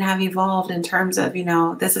how men have evolved in terms of, you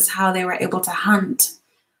know, this is how they were able to hunt.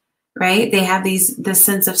 Right? They have this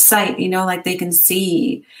sense of sight, you know, like they can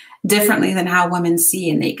see differently than how women see,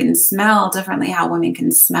 and they can smell differently how women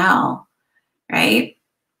can smell, right?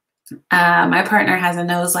 My partner has a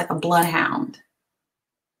nose like a bloodhound.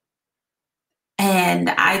 And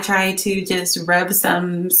I tried to just rub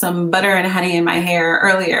some butter and honey in my hair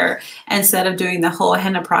earlier instead of doing the whole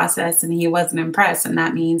henna process, and he wasn't impressed. And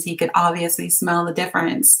that means he could obviously smell the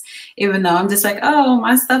difference, even though I'm just like, oh,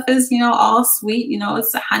 my stuff is, you know, all sweet, you know,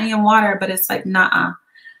 it's honey and water, but it's like, nah.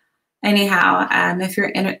 Anyhow, if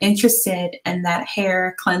you're interested in that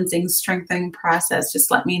hair cleansing, strengthening process, just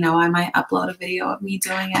let me know. I might upload a video of me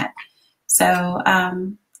doing it. So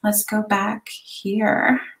let's go back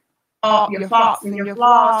here. Your faults and your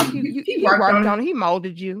flaws. He worked on it. He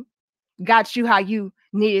molded you, got you how you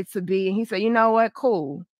needed to be. And he said, you know what?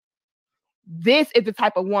 Cool. This is the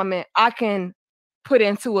type of woman I can put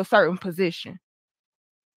into a certain position.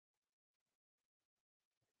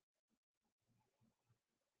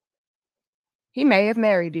 He may have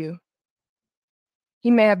married you. He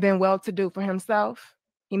may have been well-to-do for himself.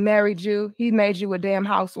 He married you. He made you a damn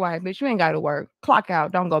housewife, bitch. You ain't got to work. Clock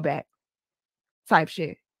out. Don't go back. Type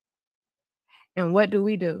shit. And what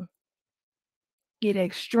do? Get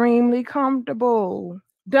extremely comfortable.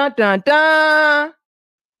 Dun, dun, dun.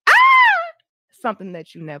 Ah! Something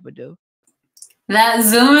that you never do. That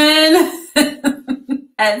zoom-in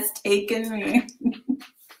has taken me.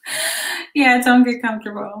 Yeah, don't get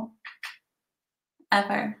comfortable.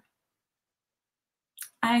 Ever.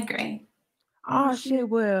 I agree. Oh shit,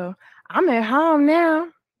 well, I'm at home now.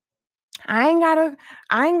 I ain't gotta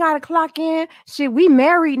clock in. Shit, we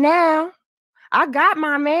married now. I got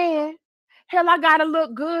my man. Hell, I gotta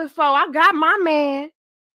look good for. I got my man.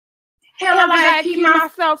 Hell, I gotta keep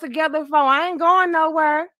myself together for. I ain't going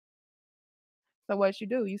nowhere. So what you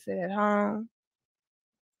do? You sit at home.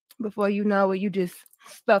 Before you know it, you just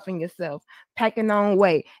stuffing yourself, packing on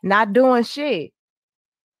weight, not doing shit.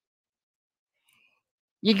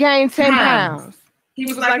 You gained 10 pounds. He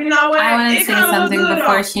was like, you know what? I want to say something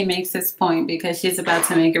before she makes this point, because she's about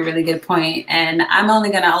to make a really good point. And I'm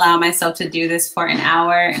only going to allow myself to do this for an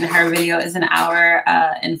hour. And her video is an hour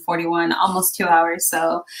and 41, almost 2 hours.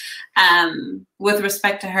 So with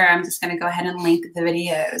respect to her, I'm just going to go ahead and link the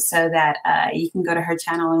video so that you can go to her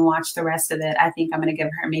channel and watch the rest of it. I think I'm going to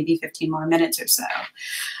give her maybe 15 more minutes or so.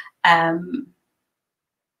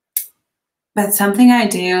 But something I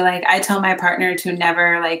do, like I tell my partner to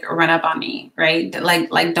never like run up on me, right?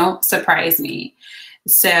 Like don't surprise me.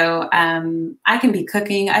 So I can be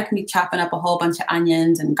cooking, I can be chopping up a whole bunch of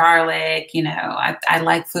onions and garlic, you know, I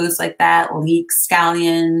like foods like that, leeks,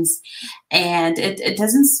 scallions, and it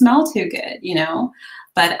doesn't smell too good, you know,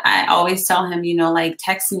 but I always tell him, you know, like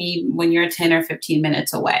text me when you're 10 or 15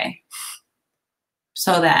 minutes away,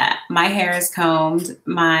 so that my hair is combed,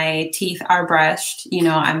 my teeth are brushed, you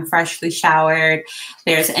know, I'm freshly showered,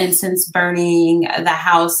 there's incense burning, the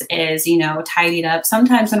house is, you know, tidied up.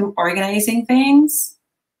 Sometimes when I'm organizing things,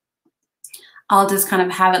 I'll just kind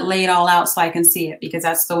of have it laid all out so I can see it, because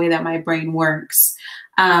that's the way that my brain works.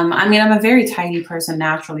 I mean, I'm a very tidy person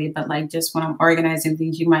naturally, but like just when I'm organizing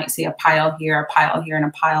things, you might see a pile here, and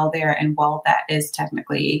a pile there. And well, that is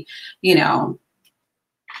technically, you know,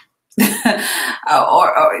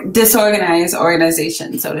 or disorganized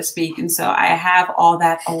organization, so to speak. And so I have all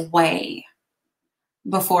that away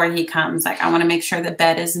before he comes. Like I want to make sure the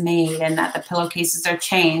bed is made and that the pillowcases are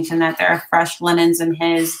changed and that there are fresh linens in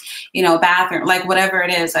his, you know, bathroom, like whatever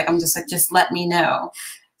it is. Like I'm just like, just let me know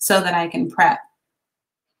so that I can prep.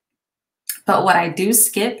 But what I do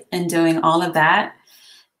skip in doing all of that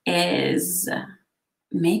is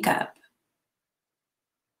makeup.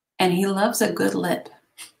 And he loves a good lip.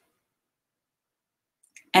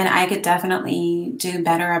 And I could definitely do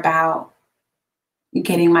better about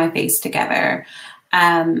getting my face together.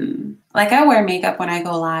 Like I wear makeup when I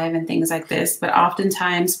go live and things like this, but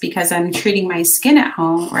oftentimes because I'm treating my skin at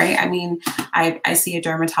home, right? I mean, I see a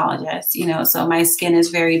dermatologist, you know, so my skin is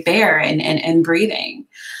very bare and breathing.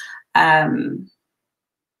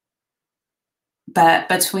 But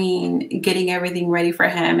between getting everything ready for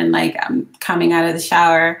him and like I'm coming out of the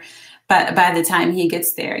shower, but by the time he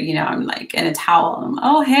gets there, you know, I'm like in a towel. I'm,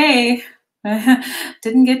 oh, hey,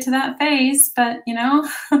 didn't get to that face, but you know,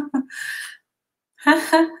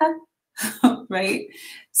 right?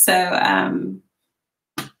 So,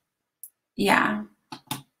 yeah.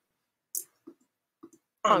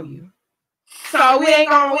 On you. So we ain't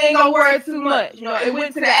gonna worry too much. You know, it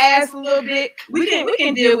went to the ass a little bit. We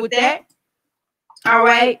can deal with that. All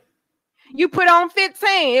right. You put on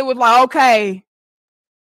 15. It was like, okay.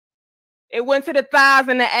 It went to the thighs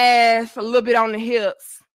and the ass, a little bit on the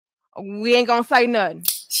hips. We ain't gonna say nothing.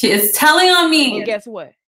 She is telling on me. And guess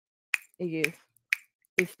what? It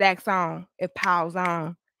stacks on. It piles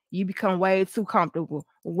on. You become way too comfortable,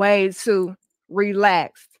 way too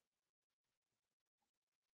relaxed.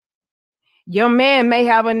 Your man may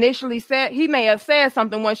have initially said, he may have said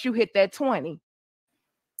something once you hit that 20.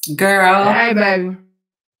 Girl. Hey, baby.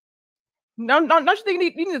 Don't you think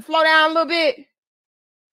you need to slow down a little bit?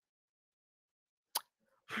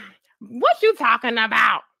 What you talking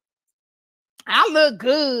about? I look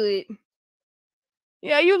good.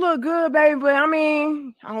 Yeah, you look good, baby, but I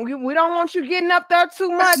mean, we don't want you getting up there too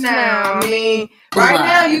much now. I mean, right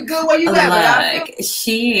now you good where you at. Look,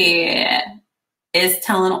 she is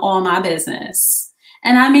telling all my business.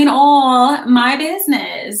 And I mean all my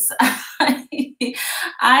business. I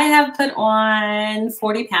have put on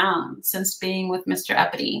 40 pounds since being with Mr.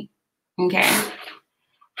 Uppity. Okay.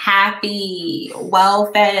 Happy,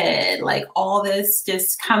 well-fed, like all this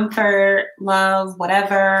just comfort, love,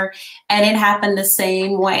 whatever. And it happened the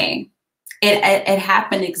same way. It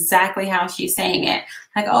happened exactly how she's saying it.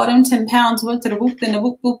 Like, oh, them 10 pounds went to the whoop and the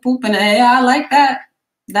whoop, whoop, whoop. And yeah, I like that.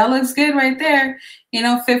 That looks good right there.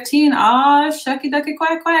 15, shucky ducky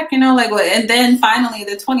quack quack, like, and then finally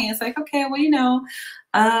the 20, it's like, okay, well,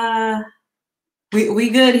 we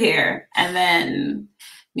good here. And then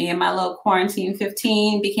me and my little quarantine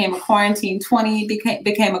 15 became a quarantine 20,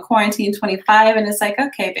 became a quarantine 25. And it's like,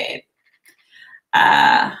 okay, babe.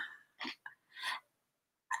 And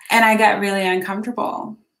I got really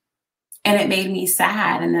uncomfortable and it made me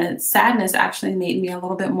sad. And the sadness actually made me a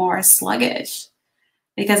little bit more sluggish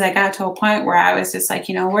because I got to a point where I was just like,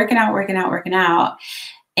 working out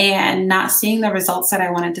and not seeing the results that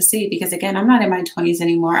I wanted to see. Because again, I'm not in my 20s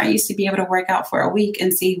anymore. I used to be able to work out for a week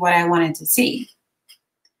and see what I wanted to see.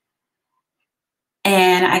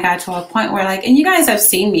 And I got to a point where and you guys have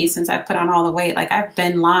seen me since I put on all the weight. Like I've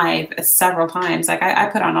been live several times. Like I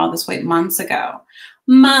put on all this weight months ago.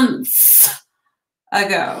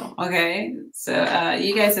 Okay. So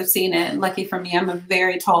you guys have seen it. Lucky for me, I'm a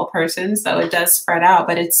very tall person, so it does spread out,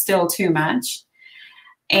 but it's still too much.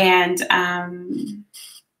 And I'm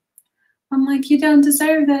like, you don't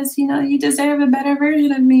deserve this. You deserve a better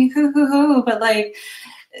version of me. Hoo, hoo, hoo. But I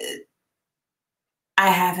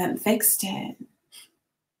haven't fixed it.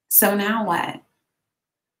 So now what?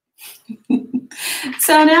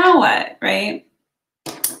 So now what, right?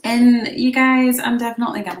 And you guys, I'm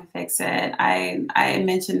definitely going to fix it. I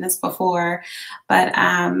mentioned this before, but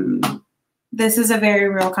this is a very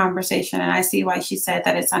real conversation. And I see why she said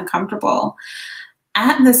that it's uncomfortable.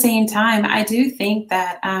 At the same time, I do think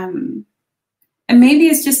that, and maybe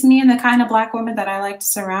it's just me and the kind of Black woman that I like to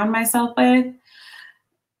surround myself with,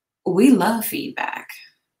 we love feedback.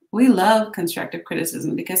 We love constructive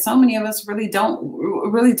criticism because so many of us really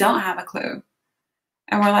don't have a clue.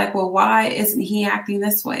 And we're like, well, why isn't he acting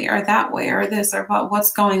this way or that way or this or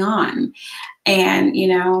what's going on? And,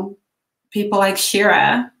 people like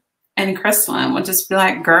Shira and Crystalline will just be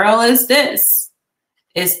like, girl, is this?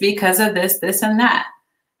 It's because of this, this, and that,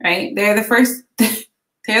 right? They're the first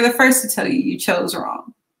to tell you chose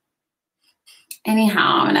wrong.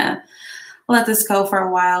 Anyhow, I'm going to let this go for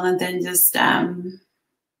a while and then just,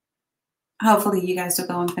 hopefully you guys will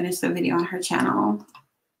go and finish the video on her channel.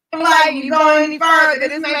 Like, you going any further,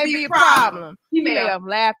 this may be a problem. You may have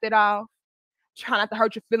laughed it off. Try not to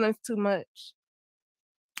hurt your feelings too much.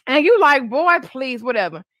 And you like, boy, please,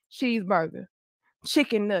 whatever. Cheeseburger,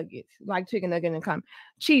 chicken nuggets, like chicken nugget in the comment.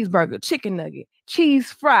 Cheeseburger, chicken nugget,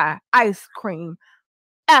 cheese fry, ice cream,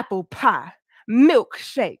 apple pie,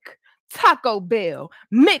 milkshake, Taco Bell,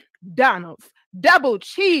 McDonald's, double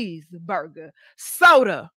cheeseburger,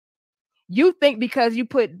 soda. You think because you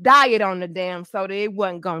put diet on the damn soda, it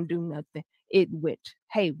wasn't going to do nothing. It went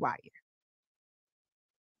haywire.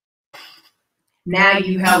 Now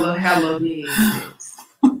you hella business.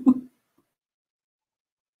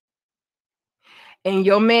 And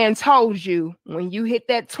your man told you when you hit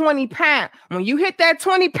that 20 pounds,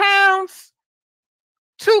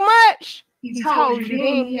 too much, he told you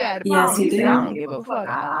then he had a problem. Yes, he did. Said, I don't give a fuck.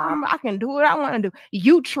 I can do what I want to do.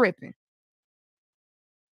 You tripping.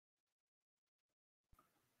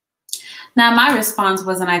 Now, my response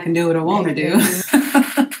wasn't, I can do what I want to do.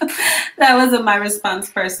 That wasn't my response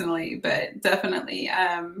personally, but definitely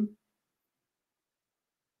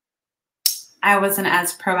I wasn't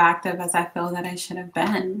as proactive as I feel that I should have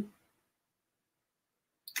been.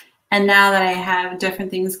 And now that I have different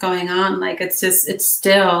things going on, it's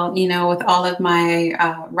still, with all of my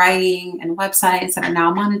writing and websites that are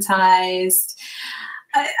now monetized,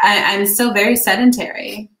 I'm still very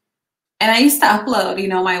sedentary. And I used to upload,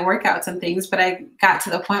 my workouts and things, but I got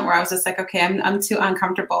to the point where I was just like, okay, I'm too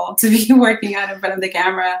uncomfortable to be working out in front of the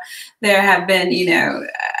camera. There have been,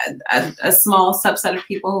 a small subset of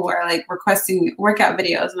people who are requesting workout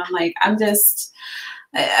videos. And I'm like, I'm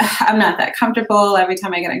not that comfortable. Every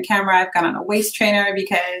time I get on camera, I've got on a waist trainer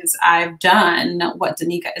because I've done what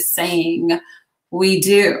Danica is saying we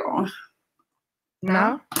do.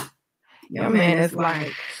 No? Your man is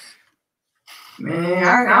like, man,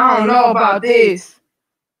 I don't know about this.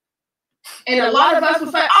 And a lot of us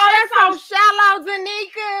will say, oh, that's so shallow,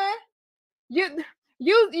 Danica.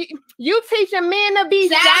 You teaching men to be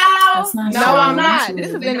shallow? not No, true. I'm not. True. This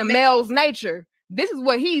is in the male's nature. This is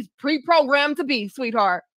what he's pre-programmed to be,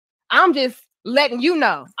 sweetheart. I'm just letting you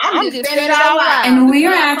know. I'm just saying it out loud. And we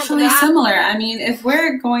are actually similar. I mean, if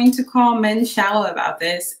we're going to call men shallow about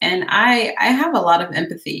this, and I have a lot of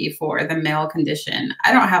empathy for the male condition.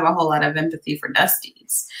 I don't have a whole lot of empathy for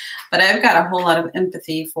Dusties, but I've got a whole lot of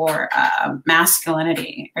empathy for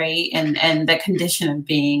masculinity, right? And the condition of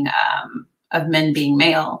being of men being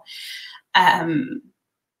male.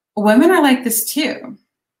 Women are like this too.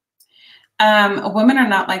 Women are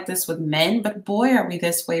not like this with men, but boy, are we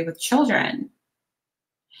this way with children.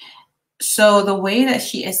 So the way that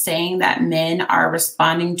she is saying that men are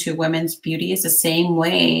responding to women's beauty is the same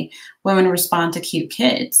way women respond to cute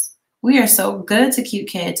kids. We are so good to cute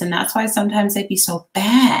kids, and that's why sometimes they be so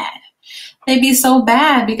bad. They be so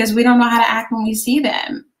bad because we don't know how to act when we see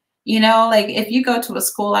them. You know, like if you go to a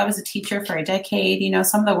school, I was a teacher for a decade, you know,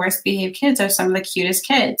 some of the worst behaved kids are some of the cutest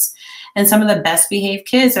kids. And some of the best behaved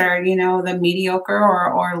kids are, you know, the mediocre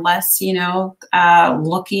or less, you know,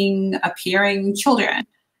 appearing children.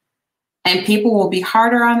 And people will be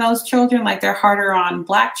harder on those children, like they're harder on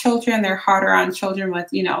Black children. They're harder on children with,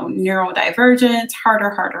 you know, neurodivergence,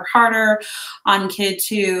 harder on kids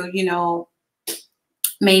who, you know,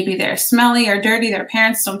 maybe they're smelly or dirty, their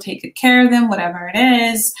parents don't take good care of them, whatever it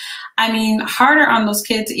is. I mean, harder on those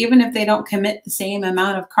kids, even if they don't commit the same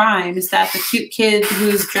amount of crimes that the cute kid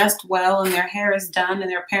who's dressed well and their hair is done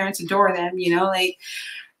and their parents adore them, you know, like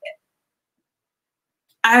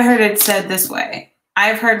I heard it said this way.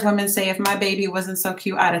 I've heard women say, if my baby wasn't so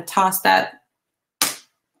cute, I'd have tossed that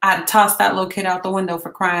little kid out the window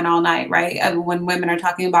for crying all night, right? When women are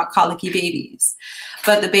talking about colicky babies,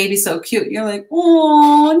 but the baby's so cute, you're like,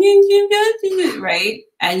 oh, right?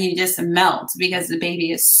 And you just melt because the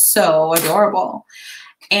baby is so adorable.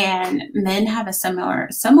 And men have a similar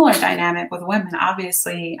dynamic with women.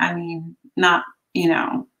 Obviously, I mean, not, you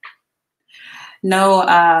know,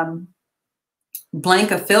 no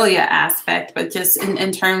blankophilia aspect, but just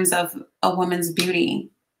in terms of a woman's beauty.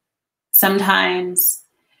 Sometimes,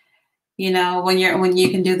 you know, when you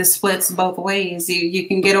can do the splits both ways, you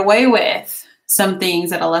can get away with some things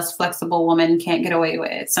that a less flexible woman can't get away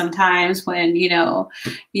with. Sometimes when, you know,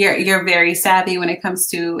 you're very savvy when it comes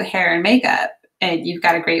to hair and makeup and you've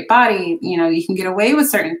got a great body, you know, you can get away with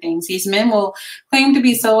certain things. These men will claim to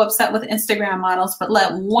be so upset with Instagram models, but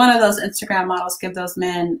let one of those Instagram models give those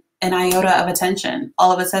men an iota of attention.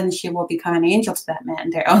 All of a sudden she will become an angel to that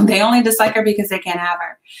man. They only dislike her because they can't have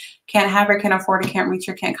her. Can't have her, can't afford her, can't reach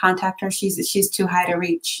her, can't contact her. She's too high to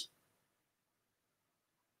reach.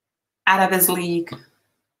 Out of his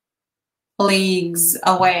leagues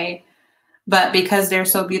away. But because they're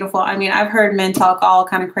so beautiful, I mean, I've heard men talk all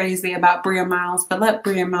kind of crazy about Bria Miles, but let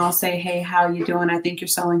Bria Miles say, hey, how you doing? I think you're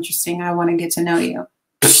so interesting. I want to get to know you.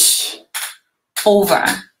 Over.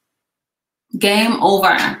 Game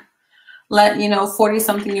over. Let, you know,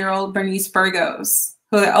 40-something-year-old Bernice Burgos,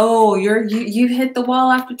 who, oh, you hit the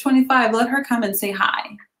wall after 25. Let her come and say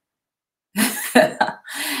hi.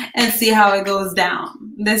 And see how it goes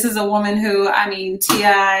down. This is a woman who, I mean,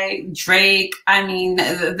 T.I., Drake, I mean,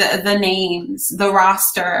 the names, the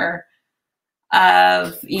roster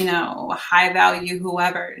of, you know, high value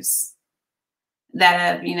whoever's that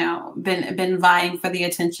have, you know, been vying for the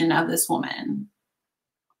attention of this woman.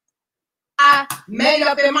 I made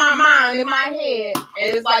up in my mind, in my head,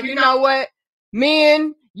 and it's like, you know what,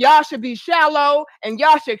 men, y'all should be shallow and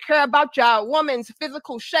y'all should care about y'all woman's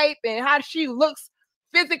physical shape and how she looks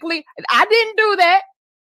physically. I didn't do that.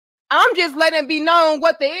 I'm just letting it be known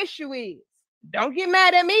what the issue is. Don't get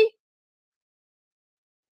mad at me.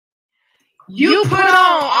 You put on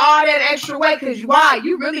all that extra weight because why?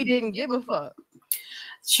 You really didn't give a fuck.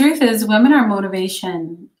 Truth is, women are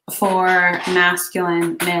motivation for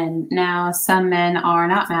masculine men. Now, some men are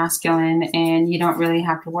not masculine and you don't really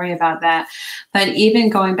have to worry about that. But even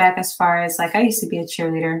going back as far as, like, I used to be a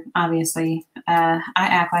cheerleader, obviously. I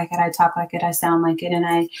act like it, I talk like it, I sound like it. And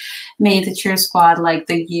I made the cheer squad like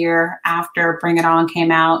the year after Bring It On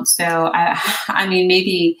came out. So, I mean,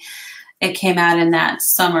 maybe it came out in that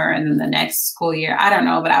summer and then the next school year. I don't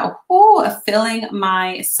know, but I was feeling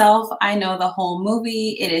myself. I know the whole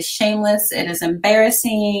movie. It is shameless. It is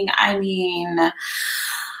embarrassing. I mean,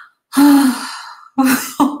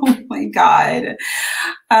 oh my God.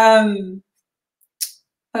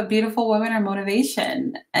 But beautiful women are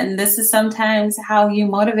motivation. And this is sometimes how you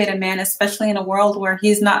motivate a man, especially in a world where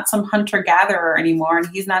he's not some hunter-gatherer anymore and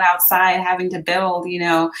he's not outside having to build, you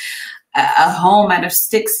know, a home out of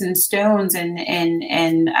sticks and stones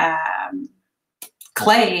and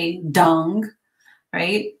clay dung,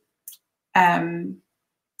 right?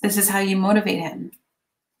 This is how you motivate him.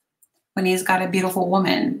 When he's got a beautiful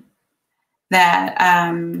woman that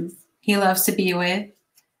he loves to be with,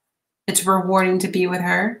 it's rewarding to be with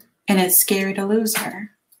her, and it's scary to lose her.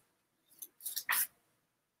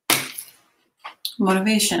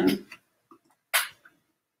 Motivation.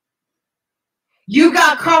 You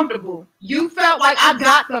got comfortable. You felt like I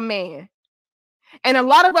got the man. And a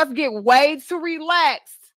lot of us get way too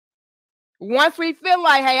relaxed once we feel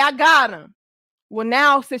like, hey, I got him. Well,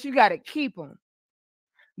 now, since you got to keep him.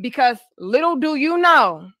 Because little do you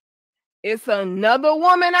know, it's another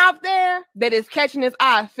woman out there that is catching his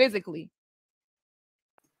eye physically.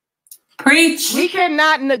 Preach. We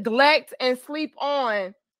cannot neglect and sleep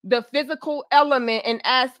on the physical element and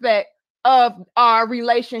aspect of our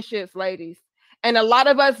relationships, ladies. And a lot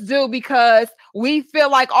of us do because we feel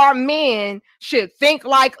like our men should think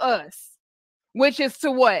like us, which is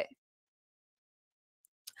to what?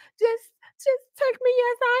 Just take me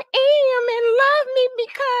as I am and love me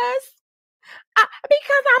because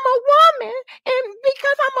I'm a woman, and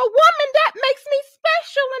because I'm a woman, that makes me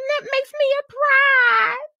special and that makes me a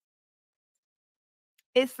pride.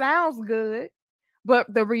 It sounds good,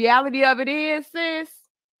 but the reality of it is, sis,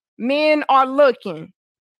 men are looking.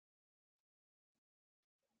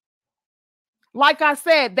 Like I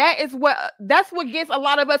said, that's what gets a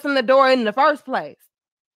lot of us in the door in the first place.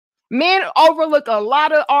 Men overlook a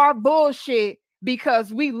lot of our bullshit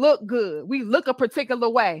because we look good. We look a particular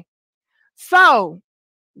way. So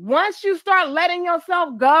once you start letting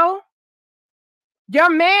yourself go, your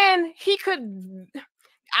man,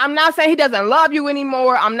 I'm not saying he doesn't love you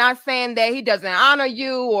anymore. I'm not saying that he doesn't honor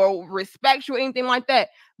you or respect you or anything like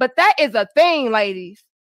that. But that is a thing, ladies.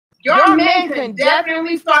 Your man can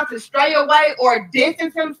definitely start to stray away or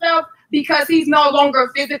distance himself because he's no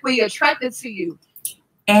longer physically attracted to you.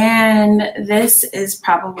 And this is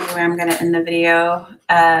probably where I'm going to end the video.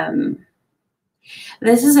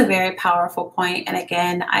 This is a very powerful point. And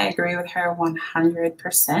again, I agree with her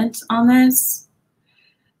 100% on this.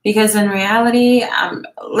 Because in reality,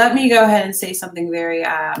 let me go ahead and say something very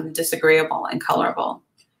disagreeable and colorable.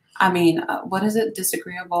 I mean, what is it?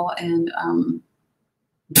 Disagreeable and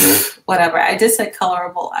whatever. I just said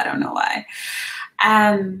colorable. I don't know why.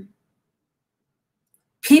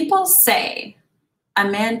 People say a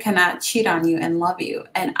man cannot cheat on you and love you.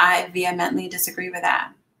 And I vehemently disagree with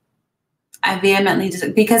that. I vehemently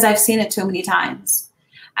disagree because I've seen it too many times.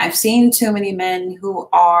 I've seen too many men who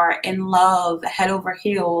are in love head over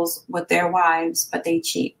heels with their wives, but they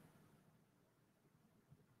cheat.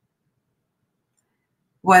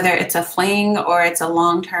 Whether it's a fling or it's a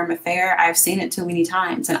long-term affair, I've seen it too many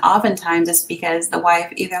times. And oftentimes it's because the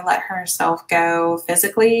wife either let herself go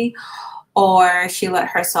physically or she let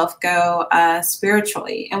herself go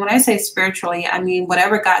spiritually. And when I say spiritually, I mean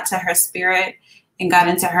whatever got to her spirit and got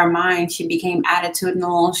into her mind, she became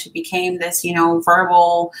attitudinal. She became this,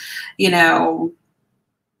 verbal,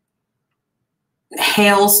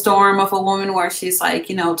 hailstorm of a woman where she's like,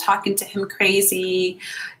 talking to him crazy,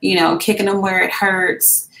 kicking him where it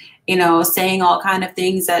hurts, saying all kind of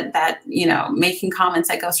things that making comments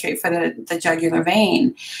that go straight for the jugular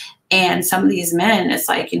vein. And some of these men, it's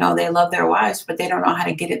like, they love their wives, but they don't know how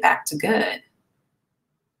to get it back to good.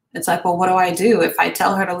 It's like, well, what do I do? If I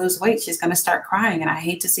tell her to lose weight, she's going to start crying, and I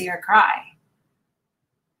hate to see her cry.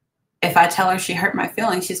 If I tell her she hurt my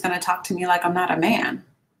feelings, she's going to talk to me like I'm not a man.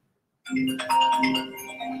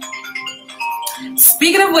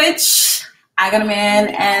 Speaking of which, I got a man,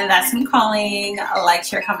 and that's him calling. Like,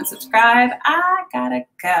 share, comment, subscribe. I gotta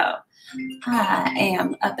go. I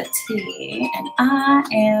am Uppity, and I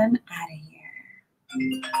am out of here.